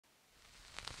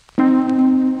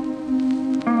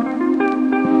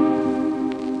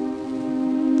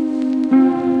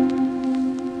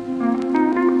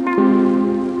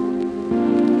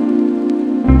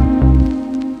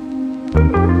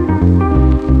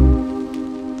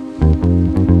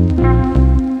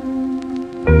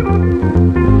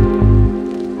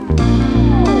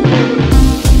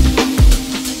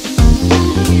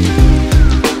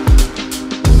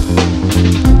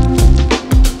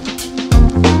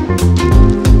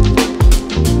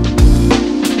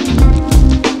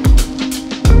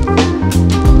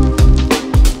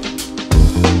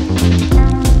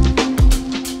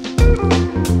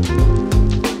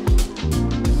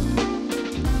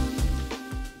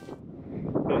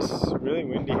It's really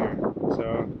windy here,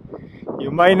 so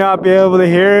you might not be able to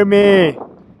hear me.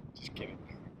 Just kidding.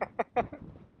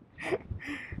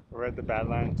 We're at the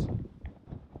Badlands.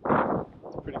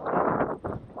 It's pretty cool.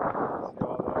 See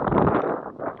all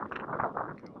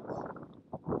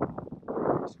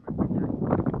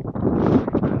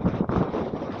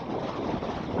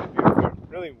the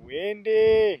really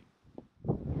windy.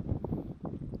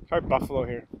 It's like buffalo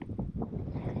here.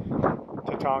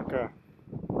 Tatanka.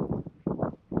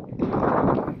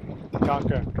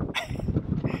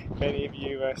 If any of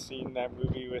you have seen that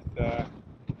movie with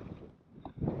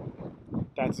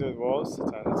Dances with Wolves,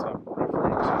 that's a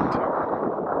reference to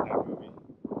that movie.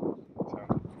 So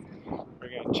we're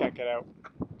gonna check it out.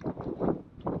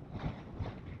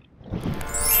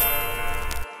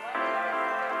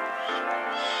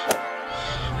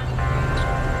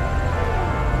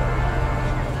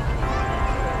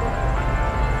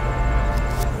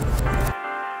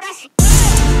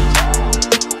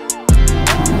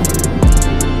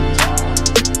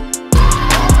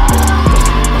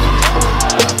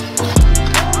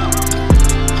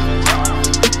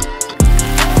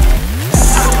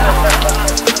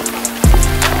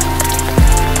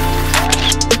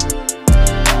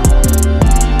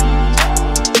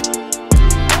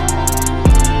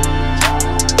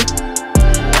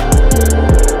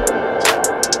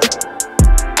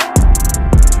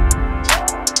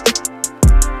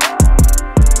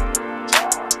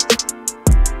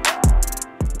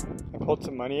 Pulled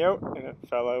some money out and it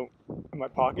fell out of my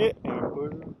pocket and it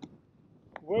blew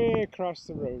way across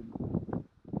the road.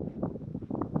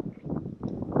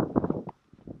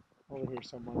 Over here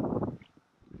somewhere.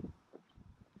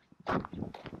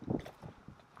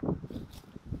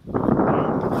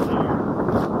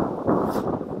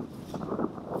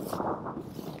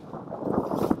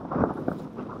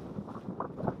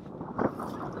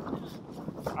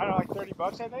 I don't know, like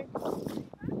 $30 I think?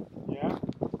 Yeah.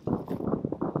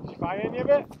 Did you find any of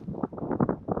it?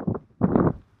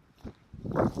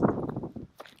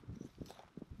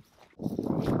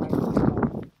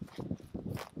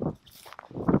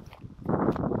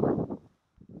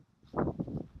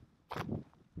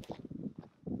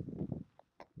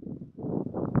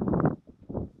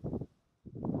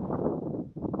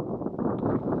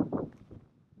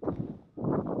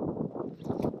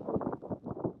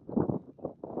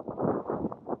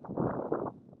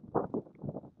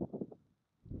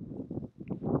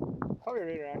 Probably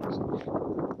right around here somewhere.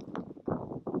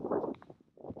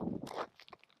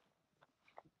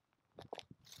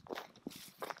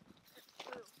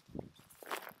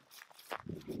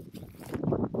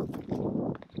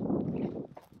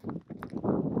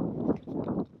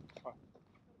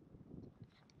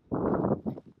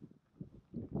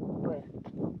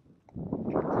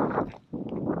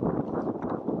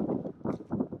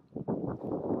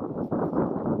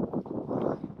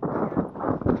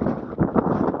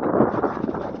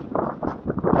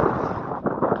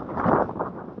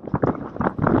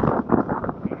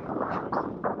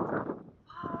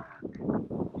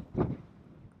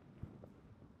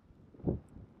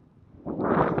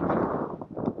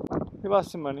 We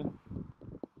lost some money.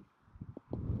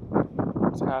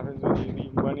 That's what happens when you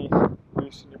leave money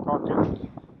loose in your pocket.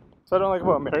 So I don't like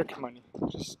about American money.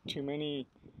 Just too many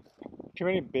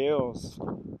bills.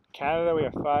 Canada we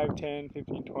have 5, 10,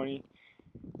 15, 20.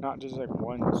 Not just like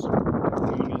ones.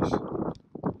 Loonies.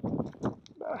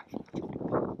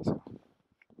 So,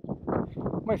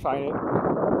 might find it.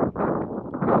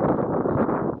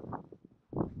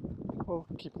 We'll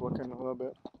keep looking a little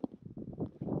bit.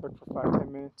 Look for 5,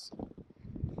 10 minutes.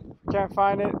 Can't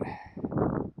find it.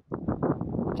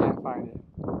 Can't find it.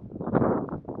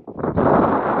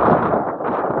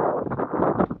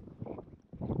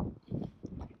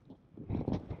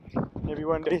 Maybe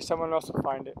one day someone else will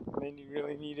find it and then you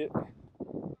really need it.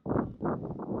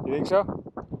 You think so?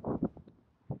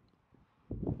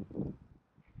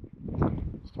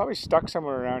 It's probably stuck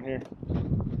somewhere around here.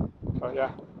 Oh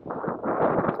yeah.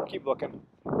 Keep looking.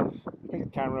 Pick the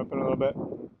camera up in a little bit.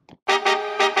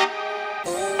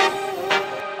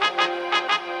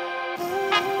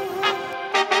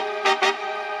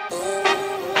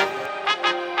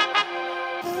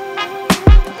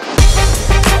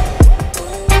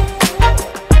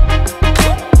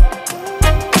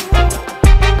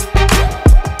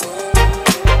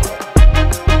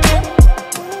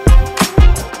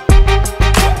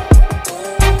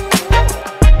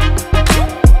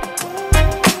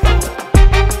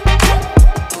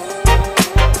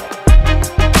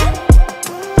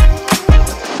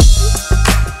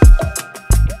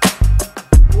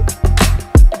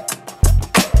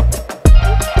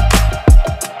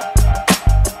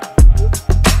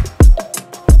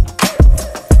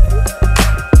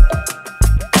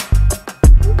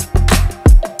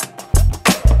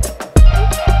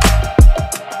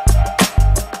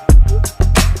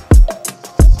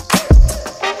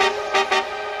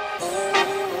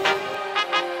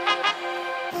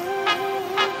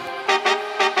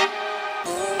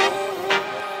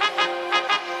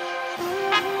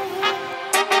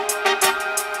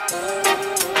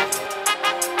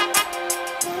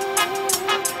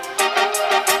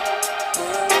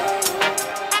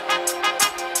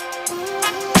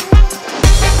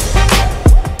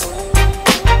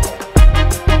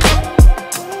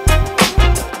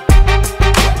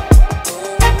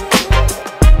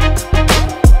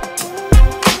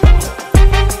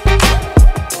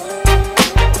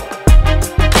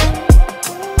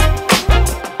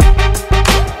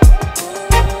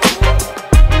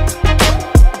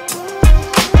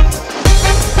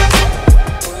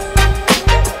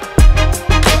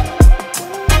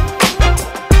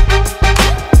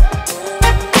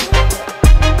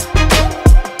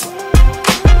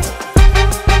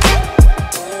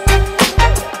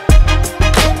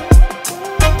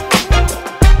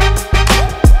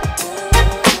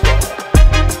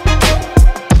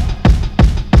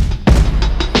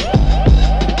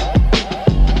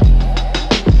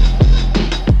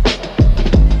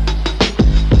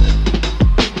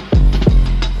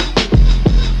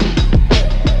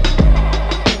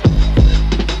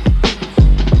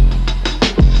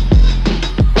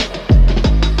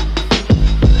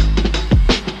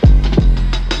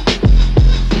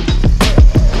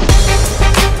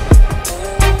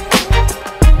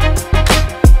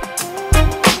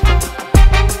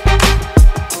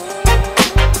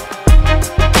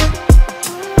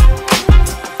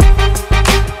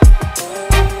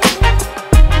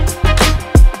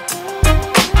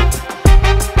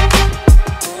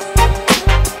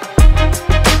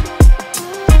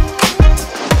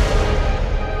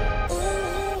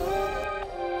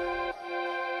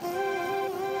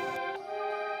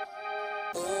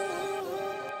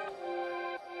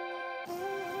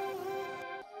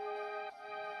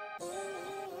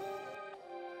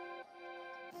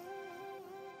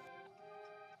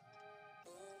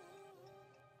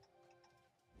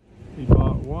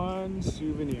 one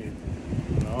souvenir.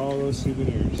 And all those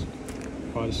souvenirs.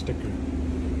 Bought a sticker.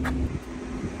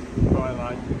 Oh, I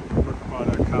lied. Brooke bought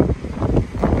a cup.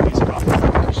 Nice cup.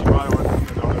 She bought one from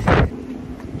the dollar store.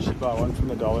 She bought one from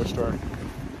the dollar store.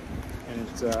 And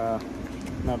it's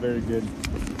not very good.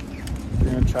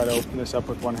 We're gonna try to open this up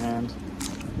with one hand.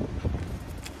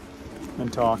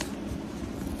 And talk.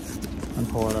 And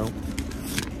pull it out.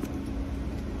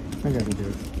 I think I can do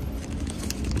it.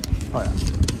 Oh yeah.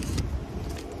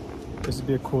 This would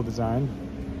be a cool design.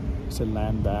 It said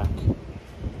land back.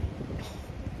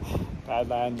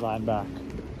 Badlands, land back.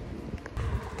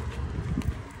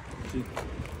 See?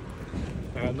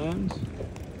 Badlands,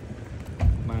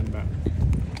 land back.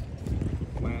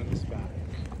 Lands back.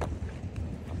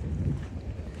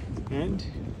 And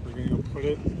we're gonna go put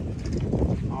it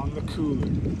on the cooler.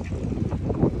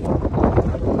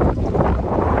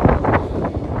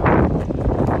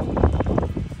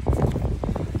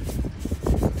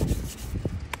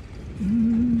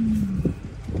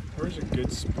 Where's a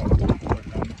good spot to put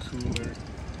it on the cooler?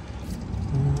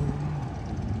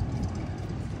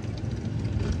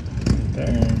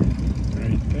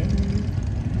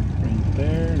 Right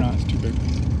there, no, it's too big.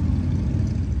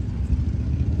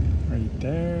 Right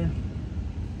there,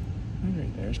 and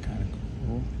right there's kind of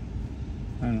cool.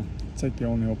 I don't know, it's like the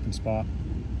only open spot.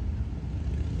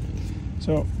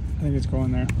 So, I think it's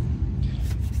going there.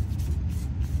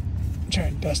 Try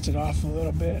and dust it off a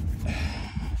little bit.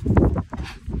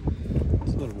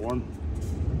 It's a little warm.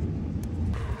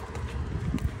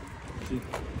 See?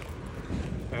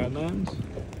 Badlands,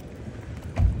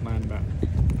 land back.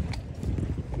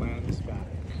 Lands back.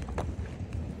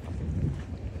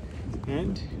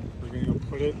 And we're gonna go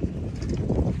put it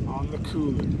on the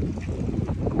cooler.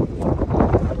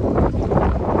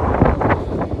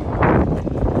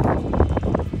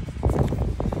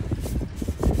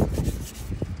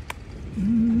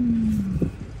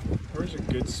 Where's a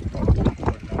good spot to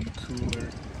put it on the cooler?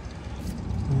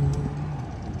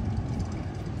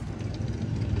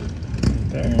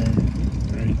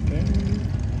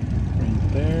 Right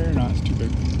there, no, it's too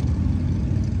big.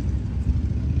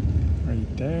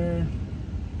 Right there,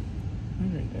 and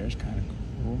right there's kind of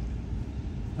cool.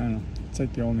 I don't know, it's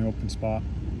like the only open spot.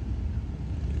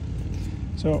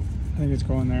 So, I think it's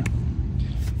going there.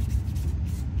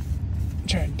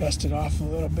 Try and dust it off a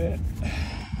little bit.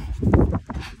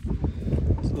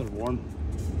 It's a little warm.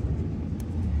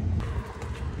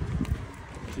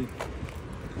 See?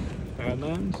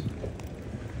 Badlands,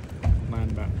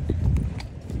 land back.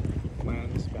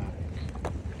 Lands back.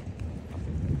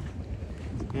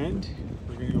 And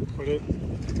we're gonna go put it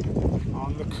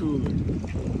on the cooler.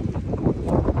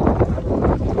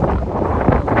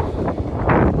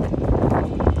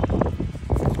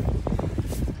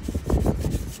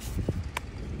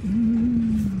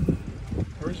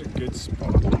 Where's a good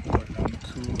spot to put it on the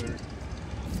cooler?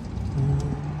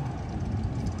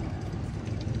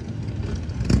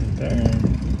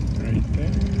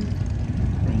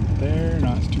 Right there, no,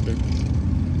 it's too big.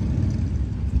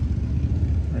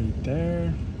 Right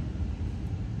there,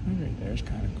 and right there's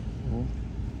kind of cool.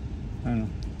 I don't know,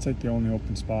 it's like the only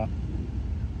open spot.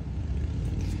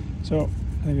 So,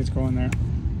 I think it's going there.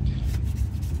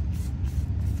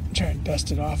 Try and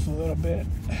dust it off a little bit.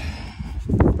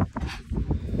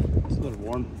 It's a little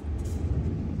warm.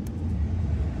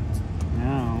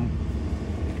 Now,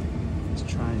 let's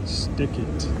try and stick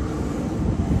it.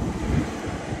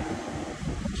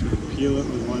 Try to peel it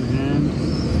with one hand.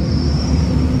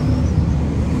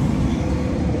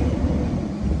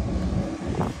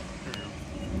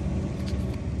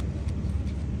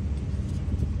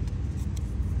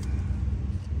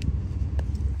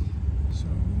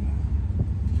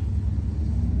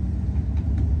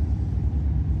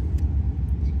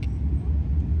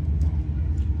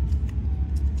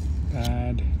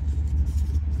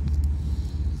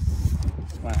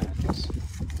 Badlands.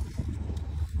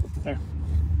 There.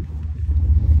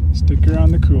 Sticker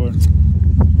on the cooler.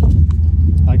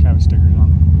 I like having stickers on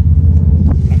them.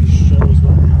 Kind of shows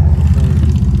where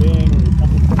you've been, where you're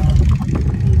coming from,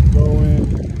 where you're going.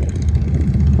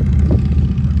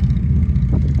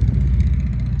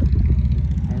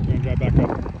 And we're going to drive back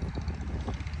up.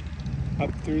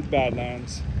 Up through the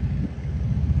Badlands.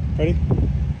 Ready?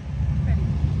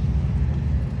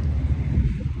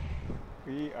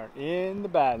 We are in the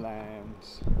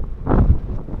Badlands.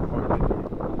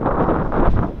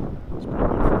 It's pretty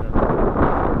good for there.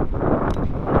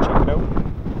 Check it out.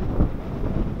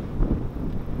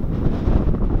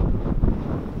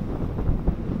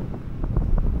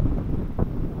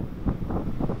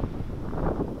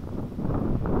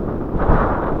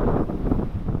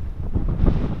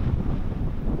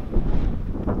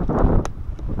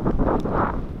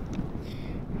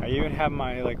 have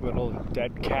my like little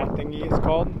dead cat thingy, it's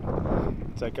called.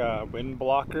 It's like a wind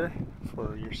blocker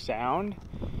for your sound.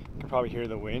 You can probably hear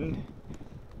the wind.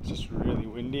 It's just really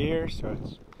windy here, so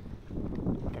it's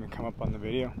gonna come up on the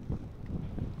video.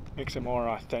 Makes it more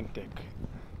authentic,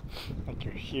 like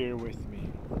you're here with me,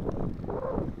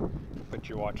 but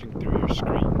you're watching through your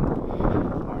screen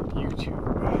on YouTube.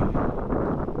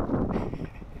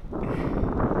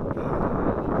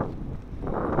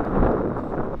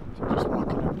 So just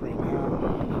walking up right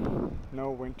now.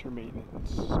 No winter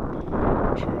maintenance. Trails maybe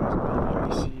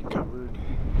icy, covered.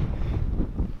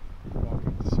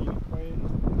 Walking the scenic way.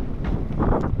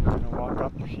 I'm gonna walk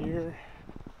up here.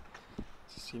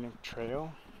 It's a scenic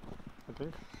trail, I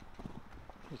think.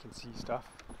 You can see stuff.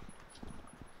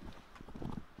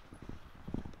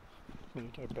 Maybe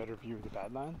get a better view of the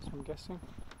Badlands, I'm guessing.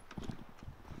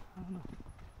 I don't know.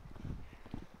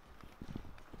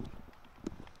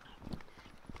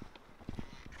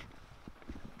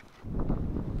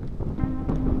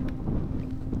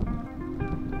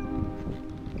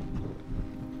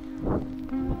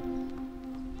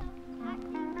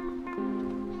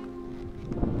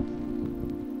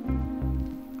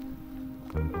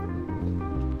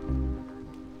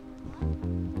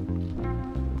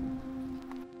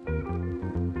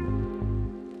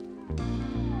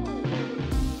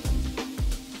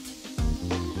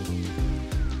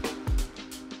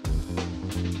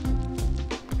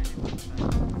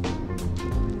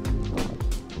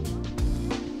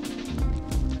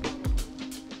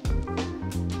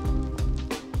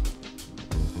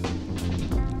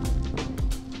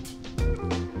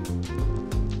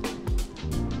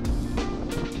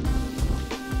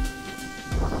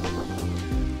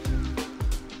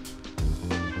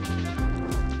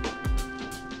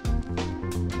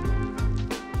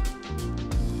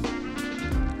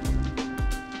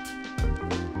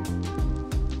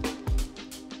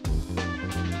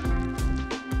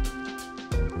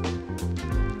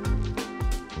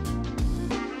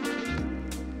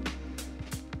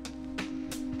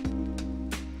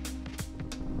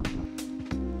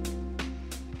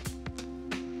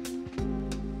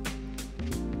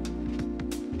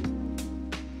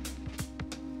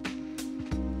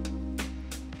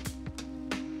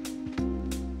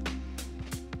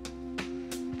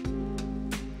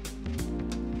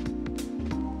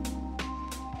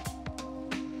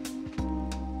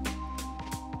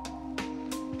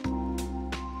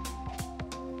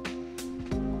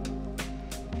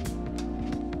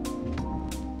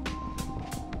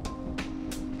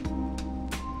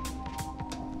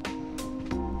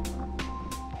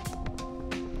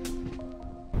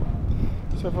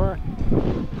 So far,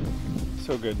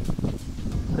 so good.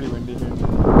 Pretty windy here.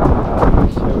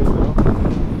 Hilly though.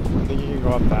 I think you can go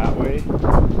up that way and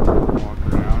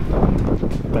walk around.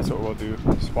 That's what we'll do.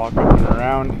 Just walk up and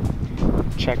around,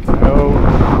 check it out.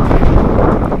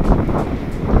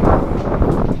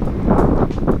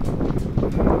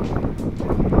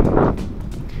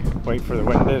 Wait for the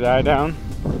wind to die down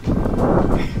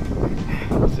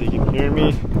so you can hear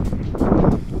me.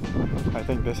 I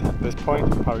think at this point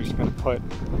I'm probably just going to put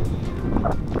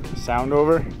sound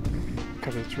over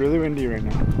because it's really windy right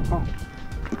now. Oh,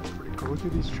 that's pretty cool. Look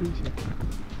at these trees here.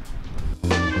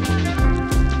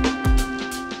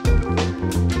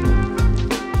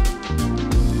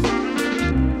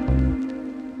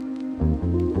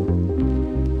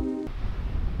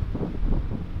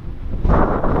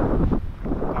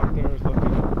 Back there is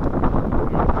looking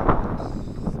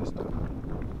system.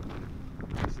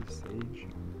 This is sage.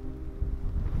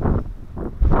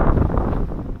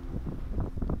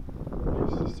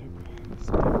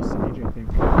 Sage, I think.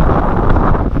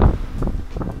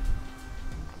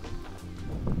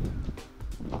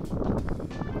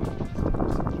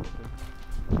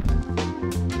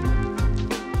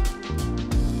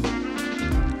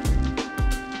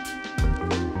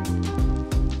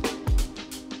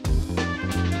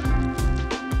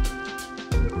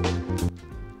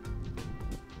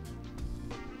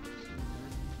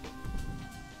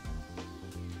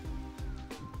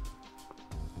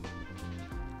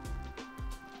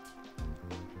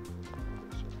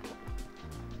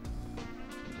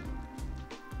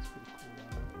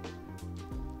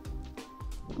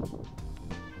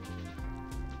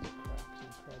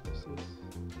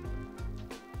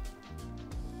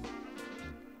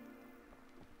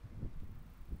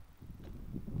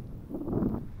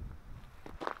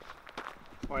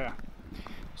 Oh yeah,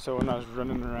 so when I was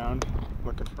running around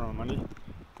looking for my money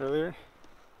earlier,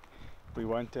 we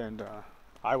went and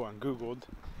I went and Googled,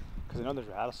 because I know there's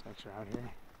rattlesnakes around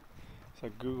here. So I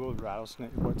Googled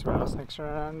what's rattlesnakes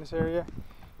around this area,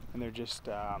 and they're just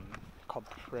called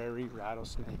prairie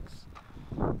rattlesnakes.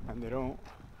 and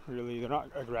they're not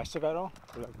aggressive at all.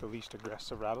 They're like the least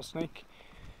aggressive rattlesnake.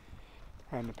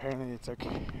 And apparently it's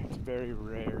very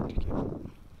rare to get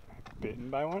bitten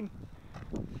by one.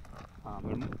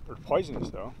 They're poisonous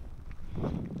though,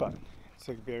 but it's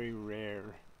like very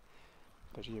rare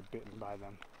that you get bitten by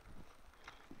them.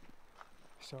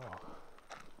 So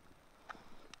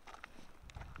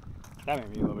that made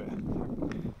me a little bit,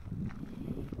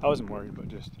 I wasn't worried, but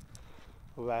just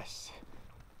less,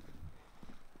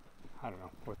 I don't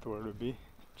know what the word would be,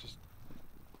 just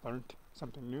learned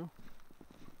something new.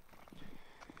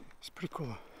 It's pretty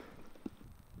cool.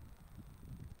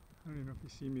 I don't even know if you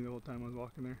see me the whole time I was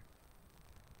walking there.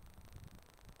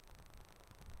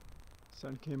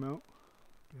 Sun came out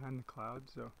behind the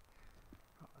clouds, so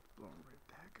it's blowing right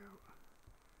the heck out.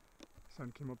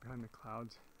 Sun came up behind the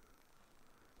clouds,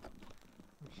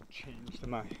 which changed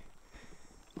my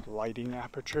lighting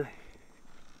aperture.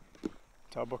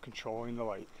 It's all about controlling the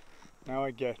light. Now I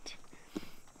get,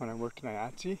 when I worked in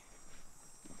IATSE,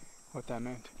 what that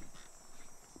meant.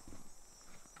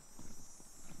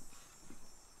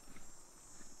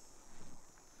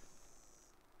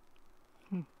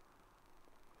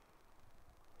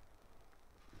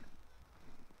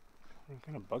 What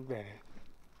kind of bug that is?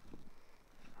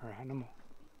 Or animal?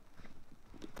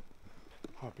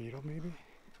 Oh, a beetle maybe?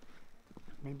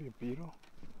 Maybe a beetle?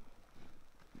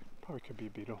 Probably could be a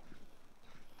beetle.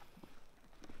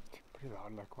 It's pretty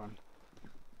loud like one.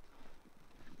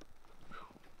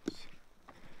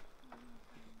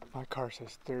 My car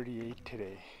says 38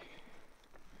 today.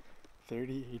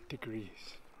 38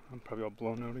 degrees. I'm probably all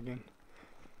blown out again.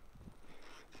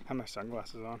 I have my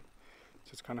sunglasses on,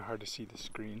 so it's kind of hard to see the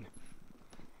screen.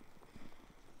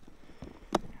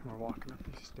 And we're walking up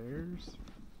these stairs,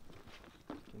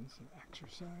 getting some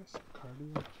exercise, some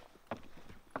cardio.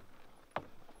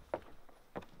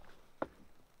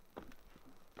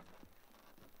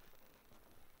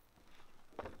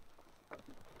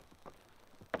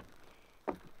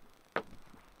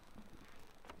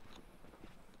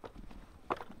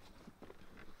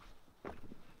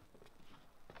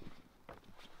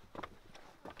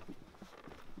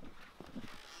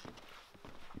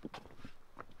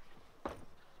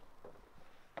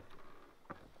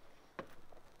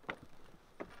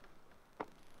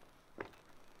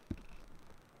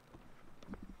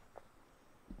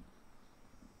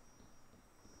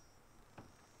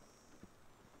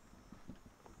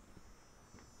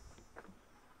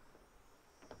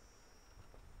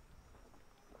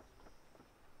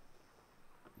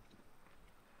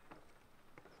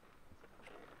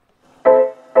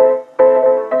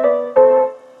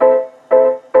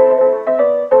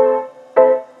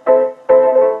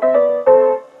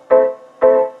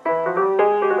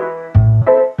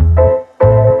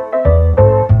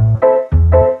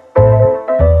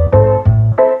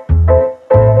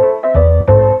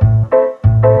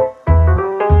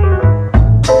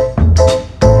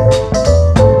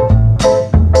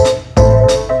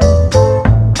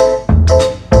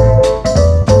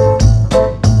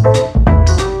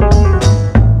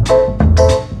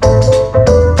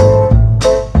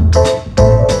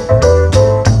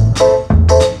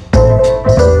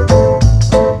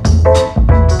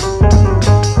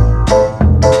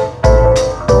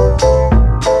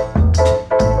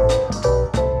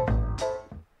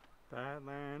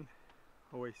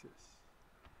 Oasis.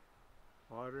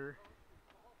 Water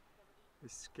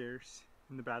is scarce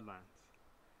in the Badlands,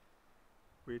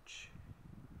 which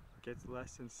gets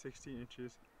less than 60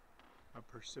 inches of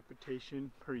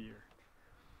precipitation per year.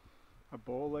 A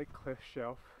bowl-like cliff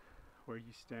shelf where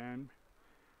you stand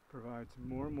provides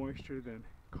more moisture than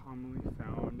commonly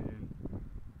found in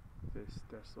this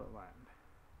desolate land.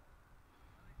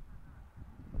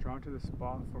 Drawn to the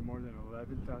spot for more than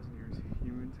 11,000 years,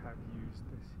 humans have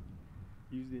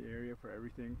used the area for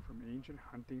everything from ancient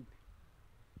hunting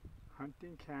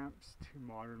camps to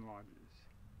modern lodges.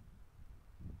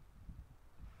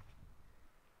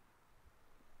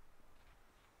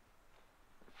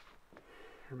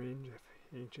 Remains of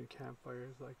ancient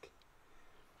campfires like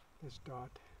this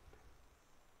dot.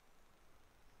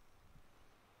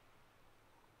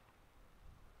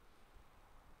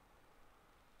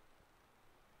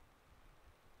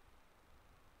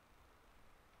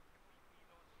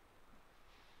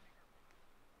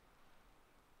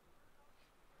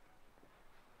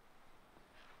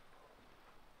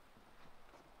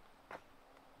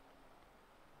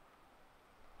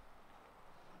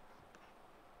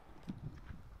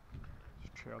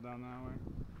 Trail down that way.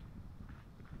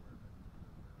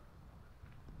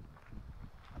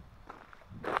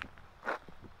 Nice.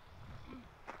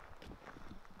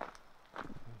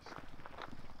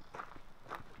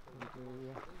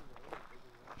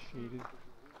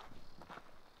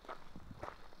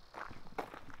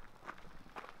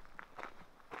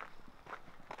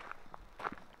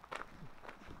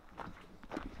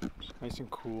 Nice and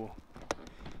cool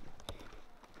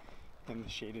in the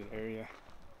shaded area.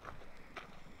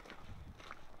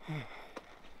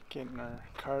 Getting our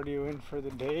cardio in for the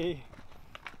day.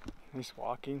 Nice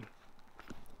walking.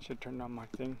 Should turn on my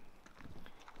thing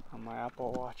on my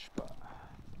Apple Watch, but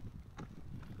I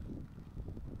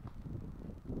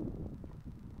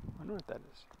wonder what that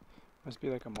is. Must be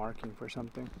like a marking for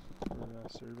something.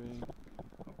 Surveying.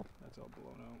 Oh, that's all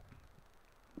blown out.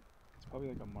 It's probably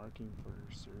like a marking for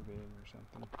surveying or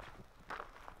something.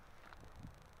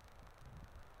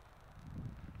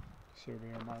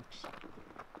 Surveyor marks.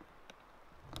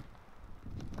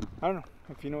 I don't know.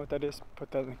 If you know what that is,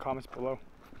 put that in the comments below.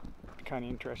 It'd be kind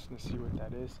of interesting to see what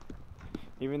that is.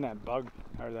 Even that bug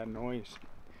or that noise.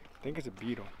 I think it's a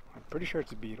beetle. I'm pretty sure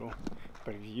it's a beetle.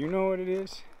 But if you know what it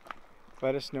is,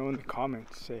 let us know in the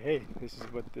comments. Say, hey, this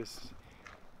is what this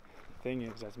thing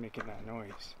is that's making that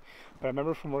noise. But I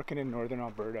remember from working in northern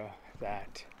Alberta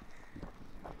that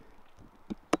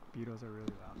beetles are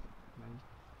really loud.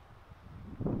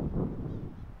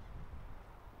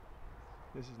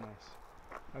 This is nice.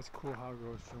 That's cool how it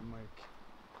goes from like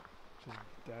just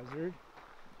desert,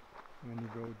 and then you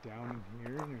go down in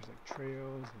here and there's like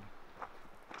trails and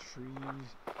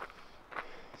trees,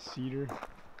 cedar.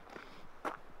 I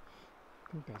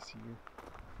think that's cedar.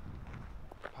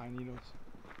 Pine needles.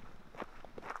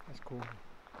 That's cool.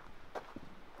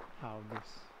 How this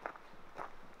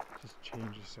just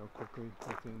changes so quickly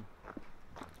within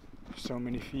so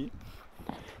many feet.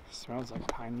 It smells like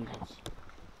pine needles.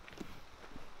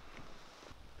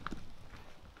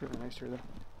 Really nice here though.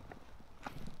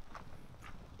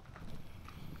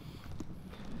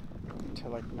 To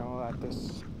like know that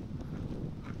this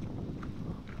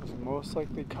was most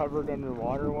likely covered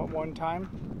underwater at one time,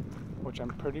 which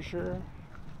I'm pretty sure.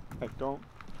 Like don't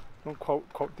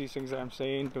quote these things that I'm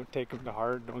saying. Don't take them to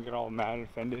heart. Don't get all mad and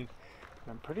offended.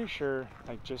 I'm pretty sure,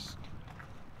 like just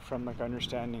from like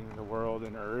understanding the world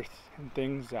and Earth and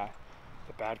things, that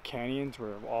the bad canyons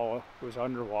was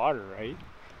underwater, right?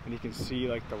 And you can see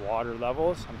like the water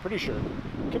levels. I'm pretty sure.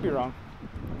 Could be wrong.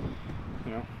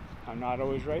 You know, I'm not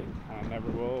always right. I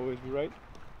never will always be right.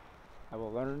 I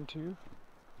will learn to.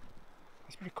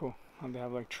 That's pretty cool. How they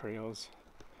have like trails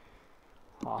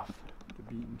off the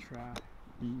beaten track.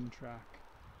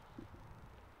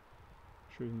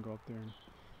 Sure you can go up there and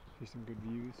see some good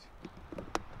views.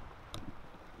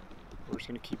 We're just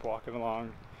gonna keep walking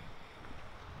along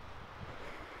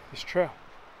this trail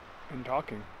and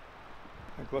talking.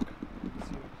 Like look,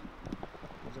 see it?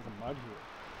 There's like a mud here.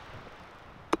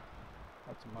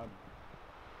 That's mud.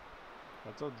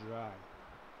 That's all dry.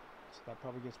 So that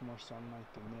probably gets more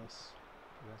sunlight than this.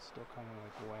 But that's still kind of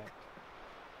like wet.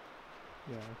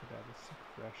 Yeah, look at that. It's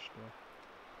fresh still.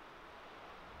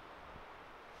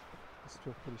 It's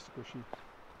still pretty squishy.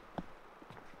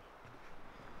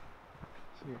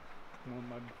 See, no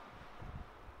mud.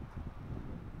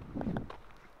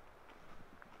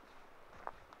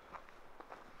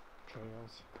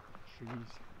 Trails,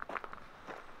 trees.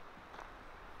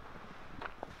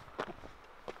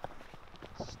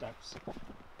 Steps.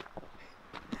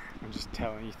 I'm just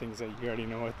telling you things that you already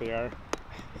know what they are.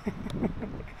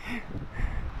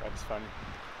 That's funny.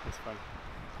 That's funny.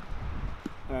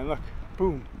 And then look,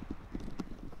 boom,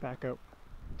 back out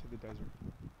to the desert.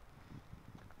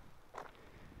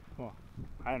 Well,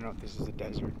 I don't know if this is a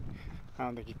desert. I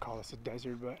don't think you'd call this a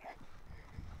desert, but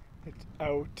it's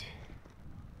out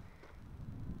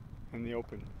in the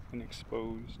open and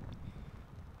exposed.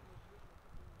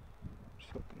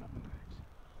 Just looking up next.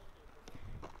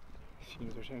 See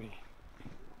if there's any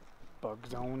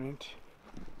bugs on it.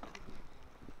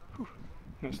 Whew.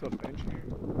 Nice little bench here.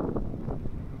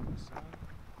 On the side.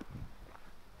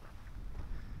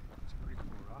 It's a pretty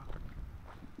cool rock.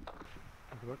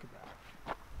 Look at that.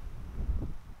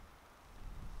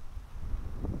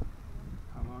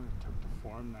 How long it took to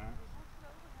form that.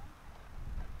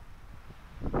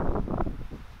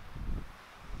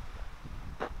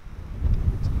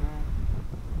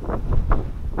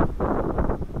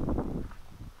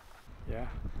 Yeah,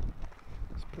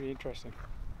 it's pretty interesting.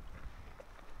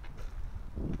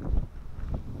 I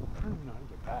don't even know how to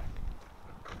get back.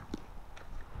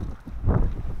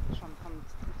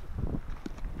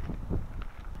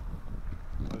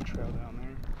 Another trail down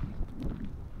there.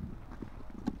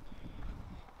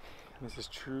 This is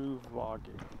true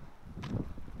vlogging.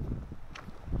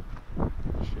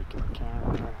 Shaking the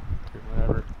camera, doing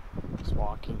whatever, just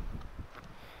walking.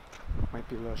 Might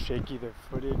be a little shaky, the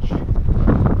footage.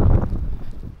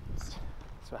 That's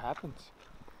what happens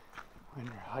when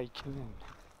you're hiking and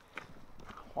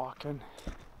walking,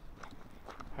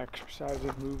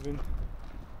 exercising, moving.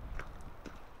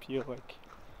 Feel like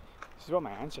This is what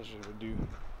my ancestors would do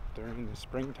during the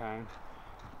springtime.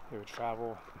 They would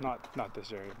travel, not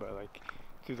this area, but like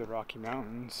through the Rocky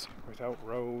Mountains without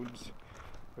roads,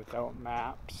 without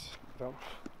maps, without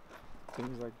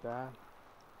things like that.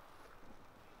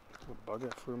 A bug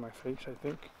that flew in my face, I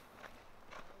think.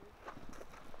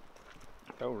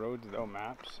 Without roads, without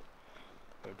maps,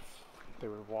 they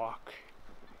would walk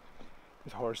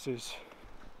with horses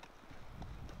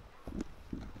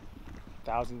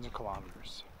thousands of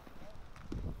kilometers.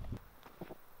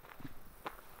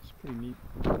 It's pretty neat.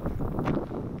 It's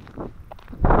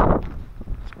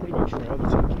a pretty good trail to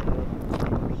take care of.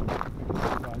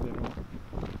 Glad they don't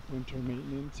winter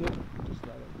maintenance it. Just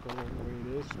let it go the way it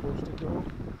is supposed to go.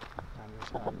 And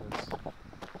just have this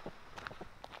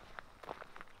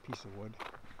piece of wood.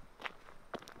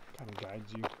 Kind of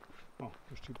guides you. Oh,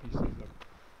 there's two pieces. Look.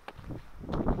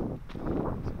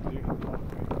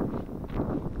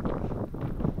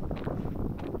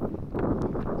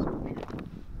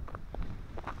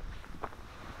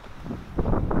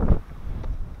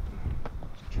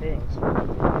 Trails.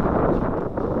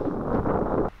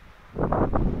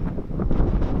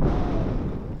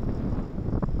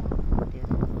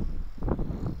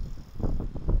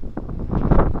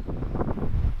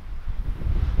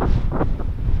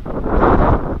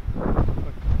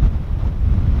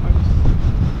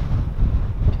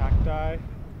 Cacti,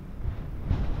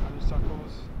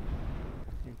 honeysuckles,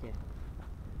 right there.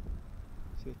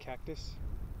 See the cactus?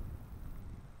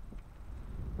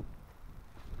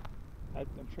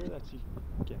 I'm sure that's you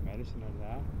get medicine out of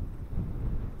that.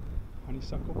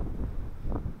 Honeysuckle.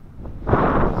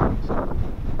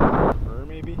 Fir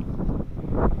maybe.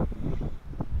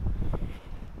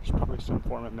 There's probably some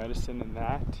form of medicine in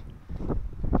that.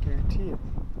 I guarantee it.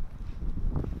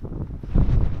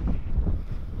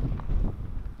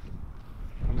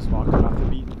 I'm just walking off the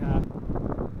beaten path.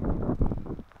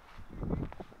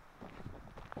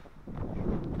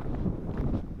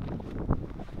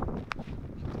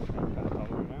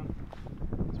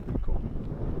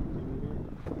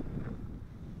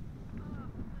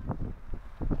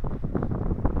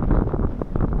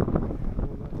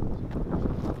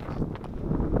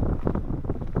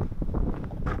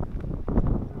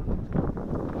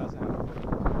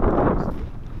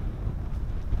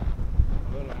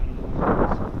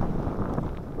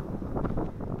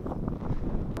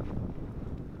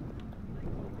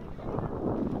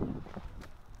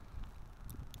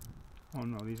 Oh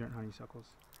no, these aren't honeysuckles.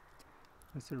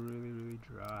 They're really, really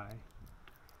dry.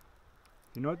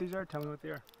 You know what these are? Tell me what they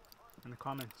are in the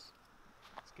comments.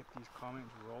 Let's get these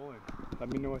comments rolling. Let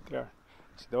me know what they are.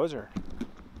 So those are,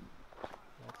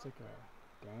 that's like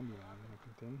a dandelion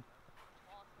looking thing.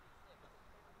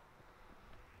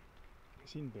 I've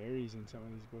seen berries in some of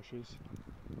these bushes.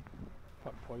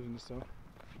 Probably poisonous though.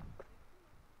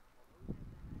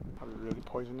 Probably really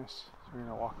poisonous. So we're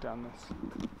gonna walk down this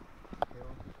hill.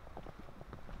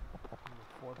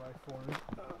 4x4.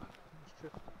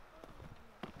 Trip.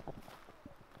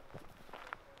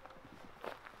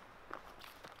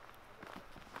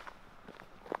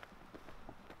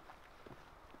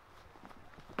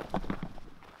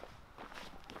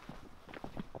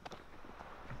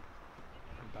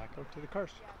 Back out to the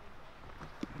cars.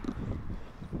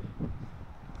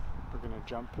 We're gonna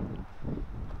jump in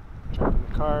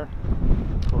the car.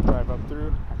 We'll drive up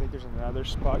through. I think there's another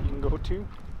spot you can go to,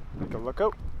 like a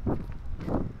lookout.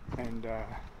 And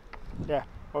yeah,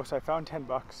 oh, so I found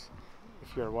 $10,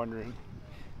 if you're wondering.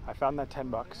 I found that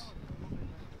 $10.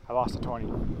 I lost a 20.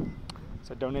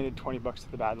 So I donated $20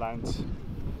 to the Badlands.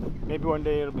 Maybe one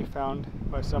day it'll be found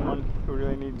by someone who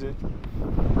really needs it.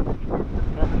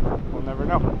 Yeah, we'll never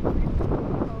know.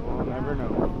 We'll never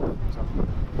know. So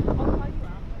I'll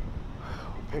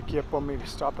pick you up when we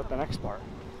stop at the next part.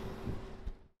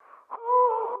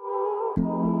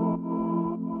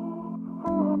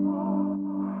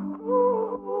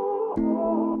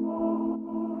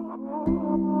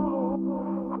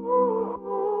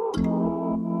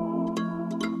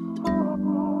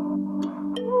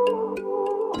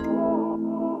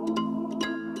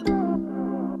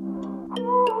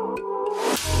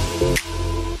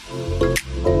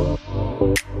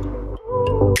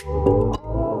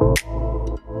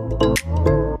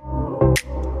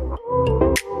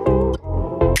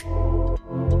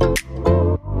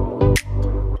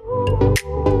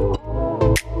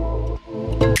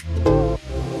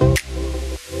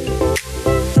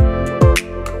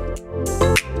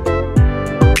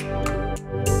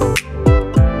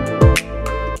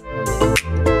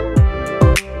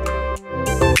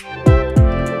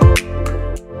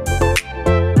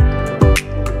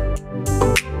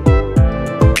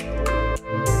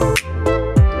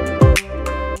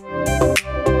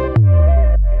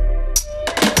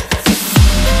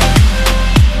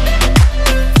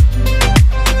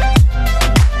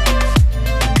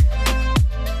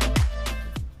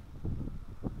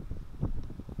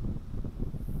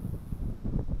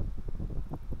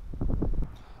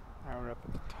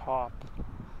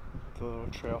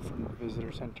 trail from the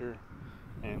visitor center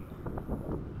in.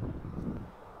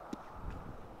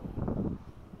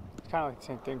 It's kind of like the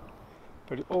same thing,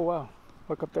 but oh wow,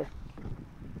 look up there.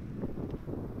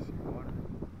 See water.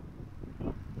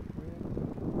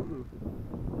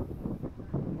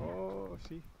 Oh,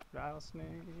 see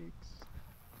rattlesnakes.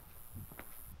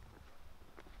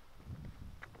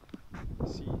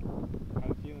 See, how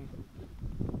you feeling?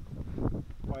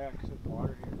 Oh yeah, because there's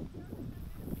water here.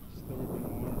 It's never been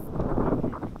warm here.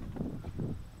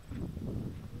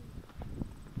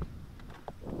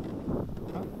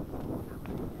 Huh?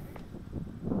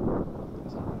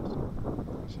 That's not awesome.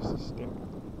 It's just a stick.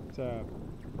 It's a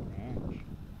branch.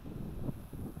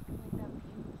 Like that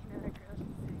meme, you know, that girl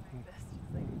just sitting like this, just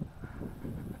like.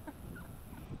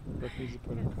 Brooke needs to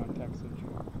put her contacts in.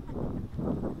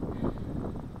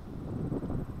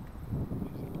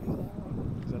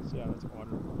 That's, yeah, that's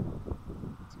water.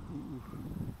 It's ooh.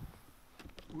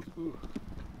 Ooh, ooh.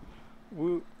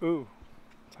 Woo, ooh.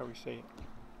 That's how we say it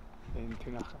in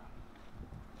Tunaja.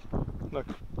 Look.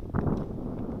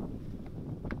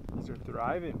 These are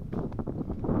thriving.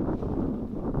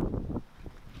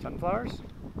 Sunflowers?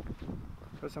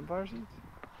 Those sunflower seeds?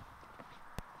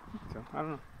 I think so. I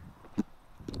don't know.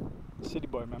 City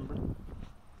boy, remember?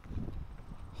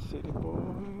 City boy.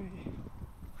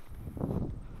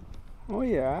 Oh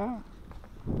yeah.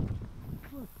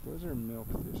 Look, those are milk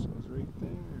thistles right there.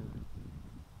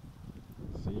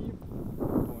 See?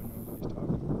 Boy knows what he's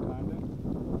talking about, kinda.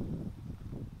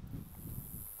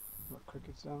 What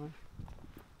crickets down there?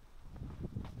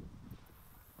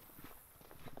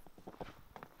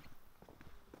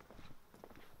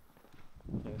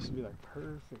 Yeah, this would be like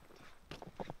perfect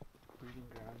breeding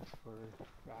grounds for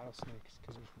rattlesnakes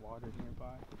because there's water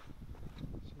nearby.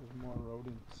 So there's more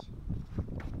rodents.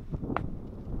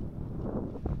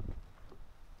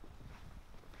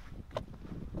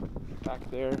 Back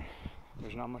there,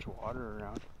 there's not much water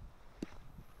around.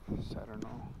 So I don't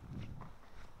know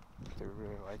if they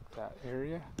really like that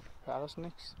area,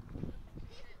 rattlesnakes.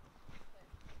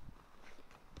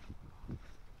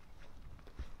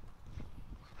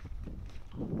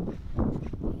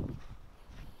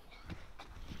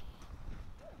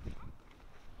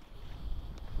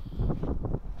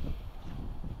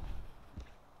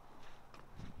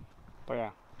 But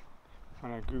yeah,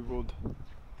 when I googled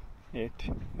it,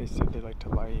 they said they like to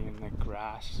lie in the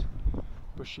grass,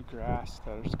 bushy grass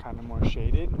that is kind of more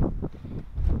shaded, and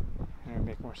it would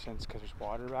make more sense because there's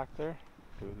water back there.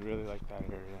 They would really like that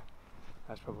area.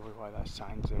 That's probably why that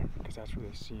sign's there, because that's where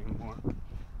they see them more.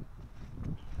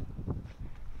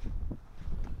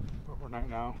 But right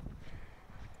now,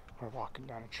 we're walking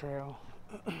down a trail.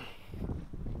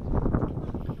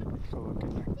 Go look at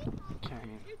the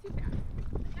canyon. You're too fast.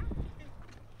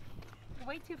 You're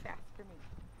way too fast for me.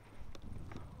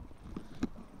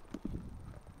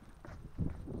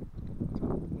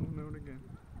 Blue note again.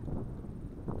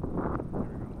 There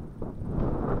we go.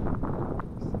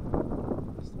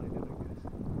 Slide it, I guess.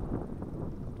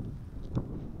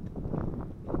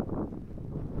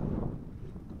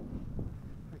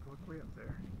 Like, look way up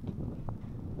there.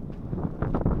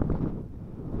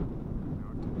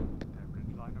 Now to that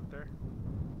ridge line up there.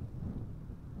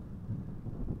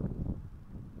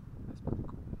 That's pretty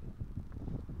cool.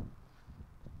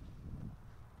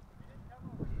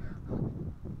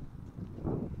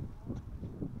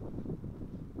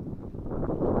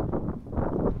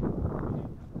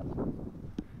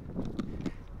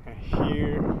 And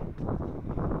here,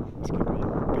 it's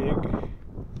gonna be a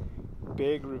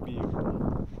big review.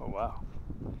 Oh wow.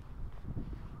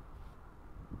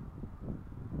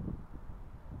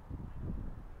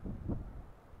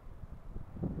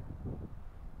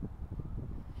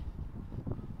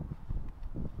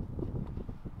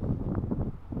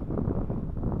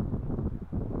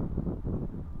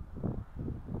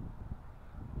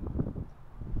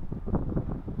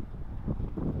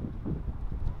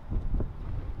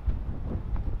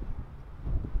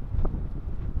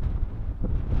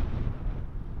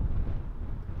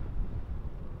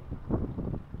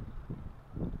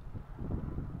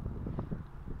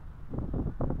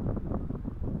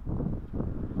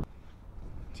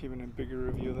 It's even a bigger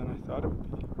reveal than I thought it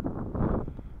would be.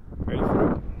 Ready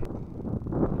for it?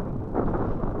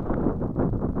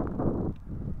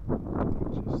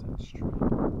 Just that stream.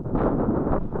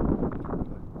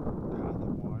 Like path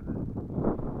of water.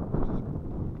 Just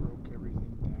broke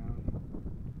everything down.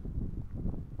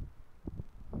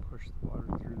 Pushed the water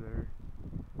through there.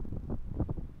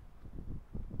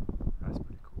 That's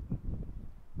pretty cool.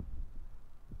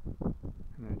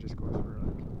 And then it just goes for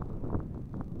like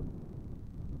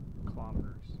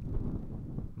kilometers.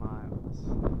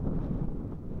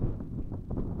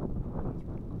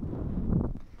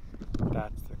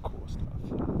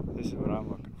 This is what I'm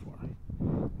looking for.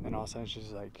 And all of a sudden it's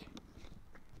just like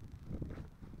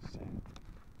sand.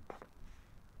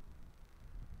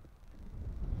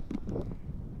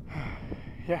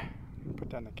 Yeah, put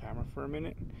down the camera for a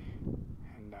minute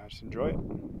and just enjoy it.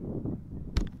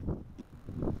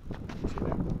 See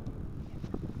there?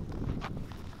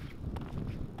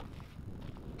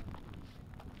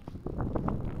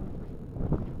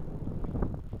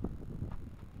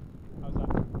 How's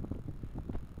that?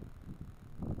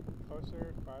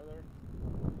 Closer, farther?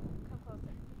 Come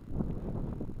closer.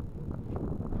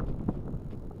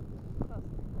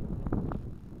 Closer.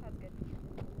 That's good.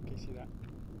 Can you see that?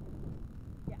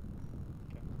 Yeah.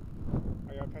 Okay.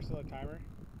 Are you gonna press the little timer?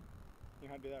 You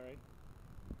know how to do that, right?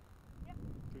 Yep.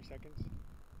 3 seconds.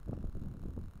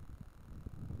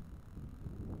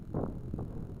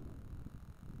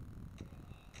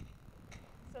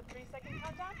 So 3-second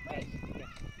countdown? Wait. Yeah.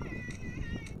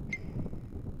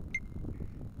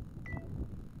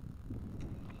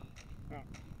 Oh,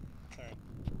 sorry.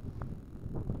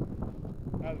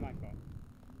 That was my fault.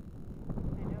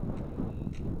 I know.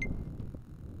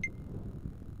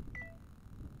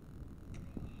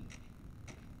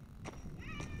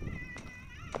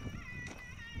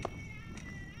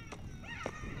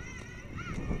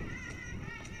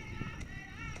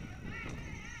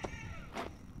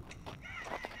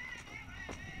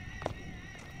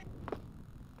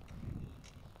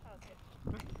 That was good.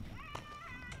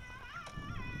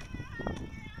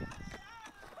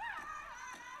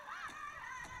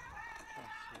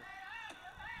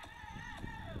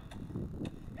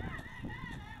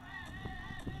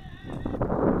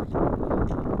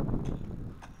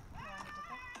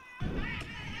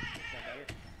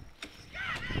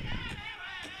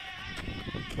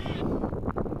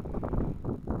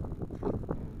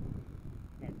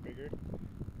 Like bigger.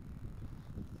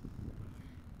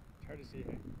 It's hard to see,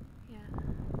 hey? Yeah.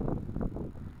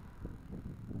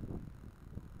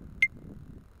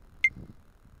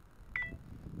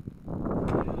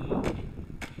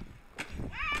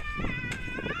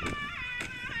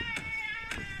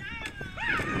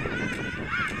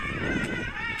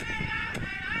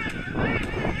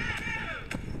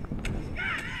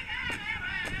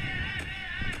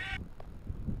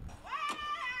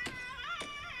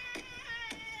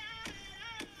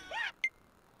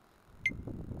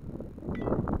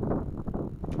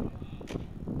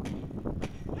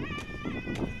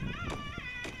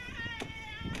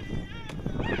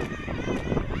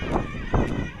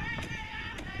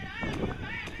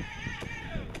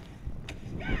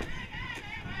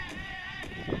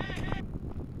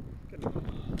 Good enough.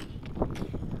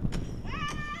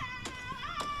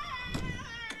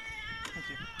 Thank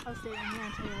you. I'll stay down here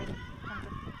until you're ready.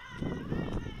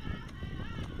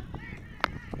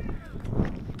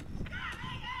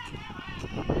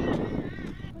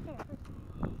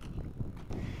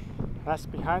 That's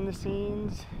behind the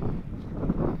scenes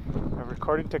of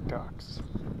recording TikToks.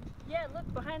 Yeah,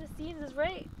 look, behind the scenes is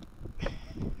right.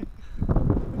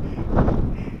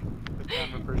 The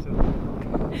camera person.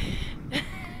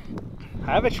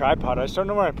 I have a tripod, I just don't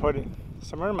know where I put it.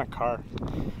 Somewhere in my car.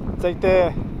 It's like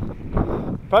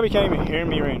you probably can't even hear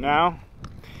me right now.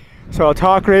 So I'll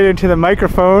talk right into the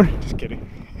microphone. Just kidding.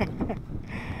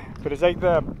 But it's like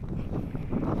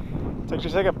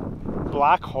just like a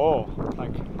black hole.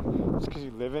 Like, just because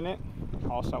you live in it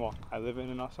all summer. Well, I live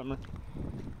in it all summer.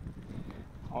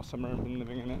 All summer I've been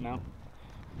living in it now.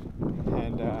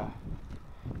 And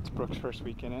it's Brooke's first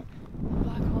week in it.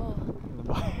 Black hole.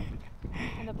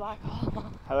 In the black hole.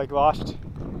 I like lost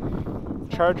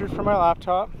charger for my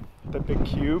laptop, the big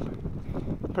cube.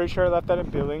 Pretty sure I left that in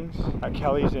Billings at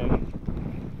Kelly's Inn.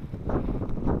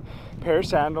 Pair of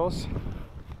sandals.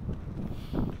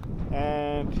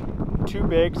 And 2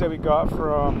 bags that we got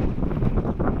from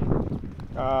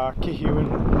Kihewin,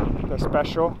 the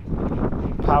special.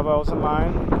 Pavel's of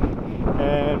mine.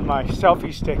 And my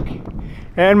selfie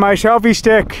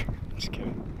stick. Just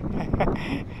kidding.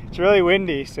 It's really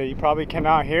windy, so you probably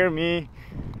cannot hear me.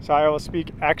 So I will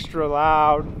speak extra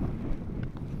loud.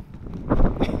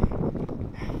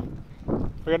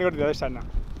 We're gonna go to the other side now.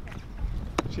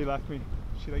 She left me.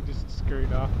 She like just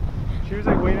scurried off. She was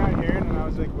like way down here, and then I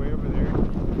was like way over there.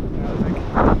 And I was like,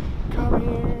 come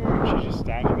here. And she's just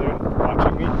standing there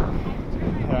watching me.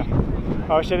 Yeah.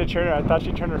 Oh, she had to turn her. I thought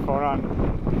she turned her phone on.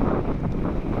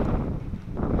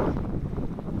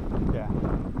 Yeah.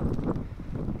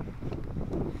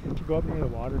 To go up near the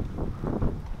water.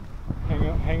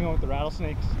 Hang out with the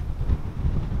rattlesnakes.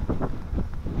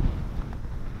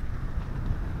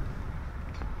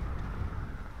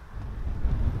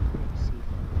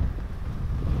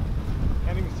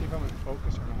 Can't even see if I'm in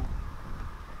focus or not.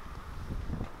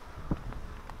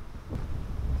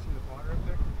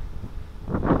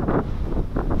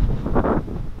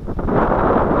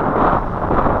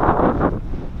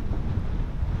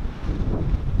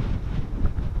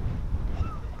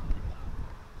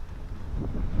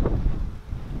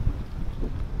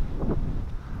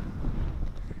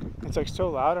 It's like so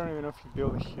loud, I don't even know if you'd be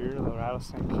able to hear the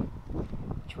rattlesnake.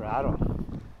 It's rattle.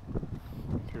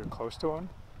 If you're close to one.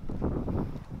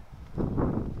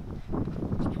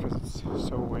 It's because it's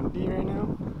so windy right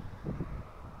now.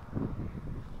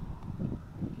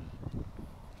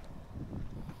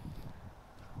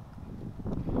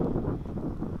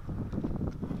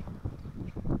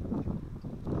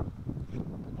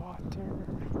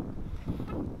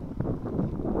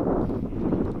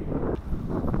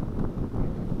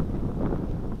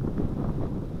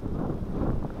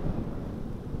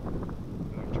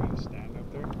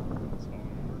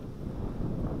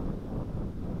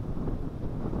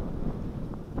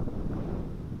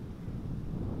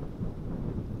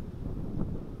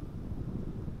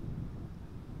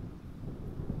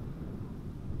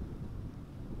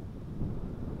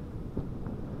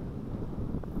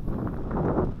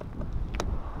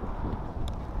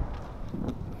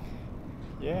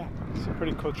 Yeah, it's a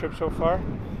pretty cool trip so far.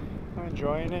 I'm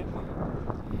enjoying it.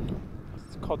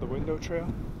 It's called the Window Trail.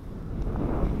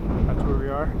 That's where we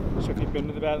are. So if you've been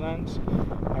to the Badlands,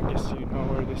 I guess you know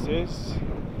where this is.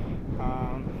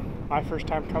 My first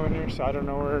time coming here, so I don't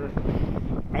know where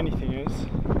anything is.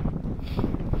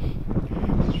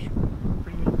 It's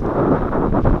pretty neat. There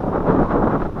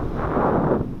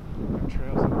are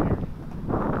trails in here.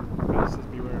 This is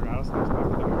beware rattlesnakes back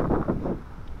there.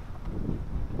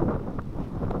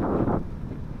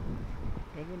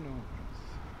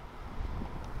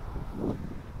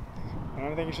 I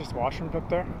think it's just washrooms up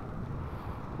there.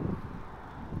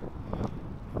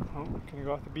 Oh, gonna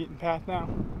go off the beaten path now.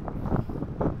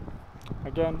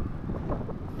 Again.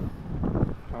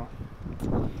 Oh.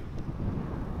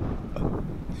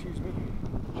 Excuse me.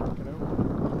 Check it out.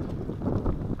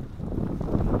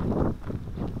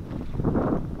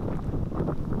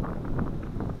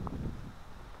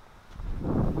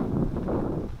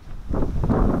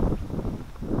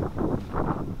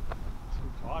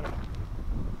 Some water.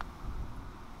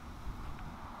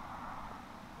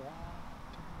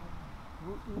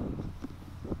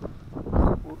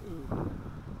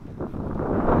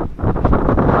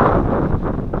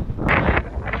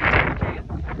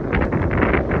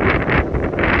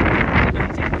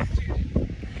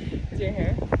 Is your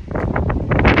hair?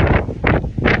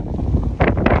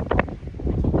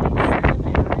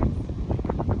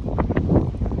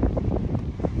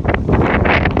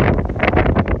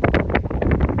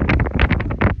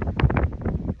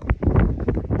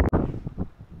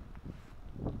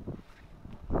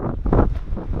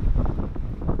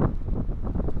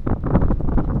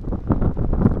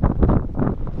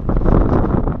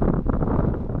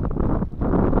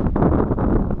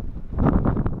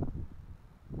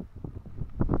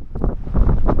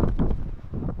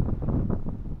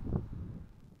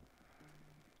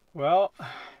 Well,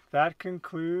 that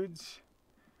concludes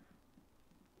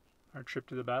our trip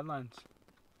to the Badlands.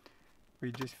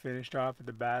 We just finished off at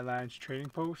the Badlands Trading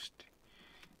Post.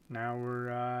 Now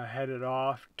we're headed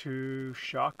off to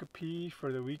Shakopee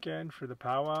for the weekend for the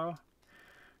powwow.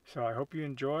 So I hope you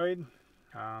enjoyed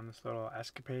this little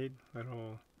escapade,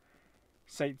 little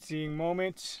sightseeing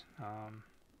moment.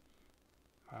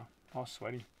 Wow, all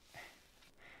sweaty.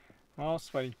 All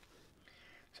sweaty.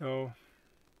 So,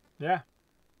 yeah.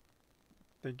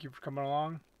 Thank you for coming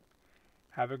along.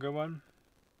 Have a good one.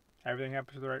 Everything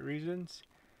happens for the right reasons.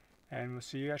 And we'll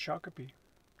see you at Shakopee.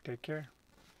 Take care.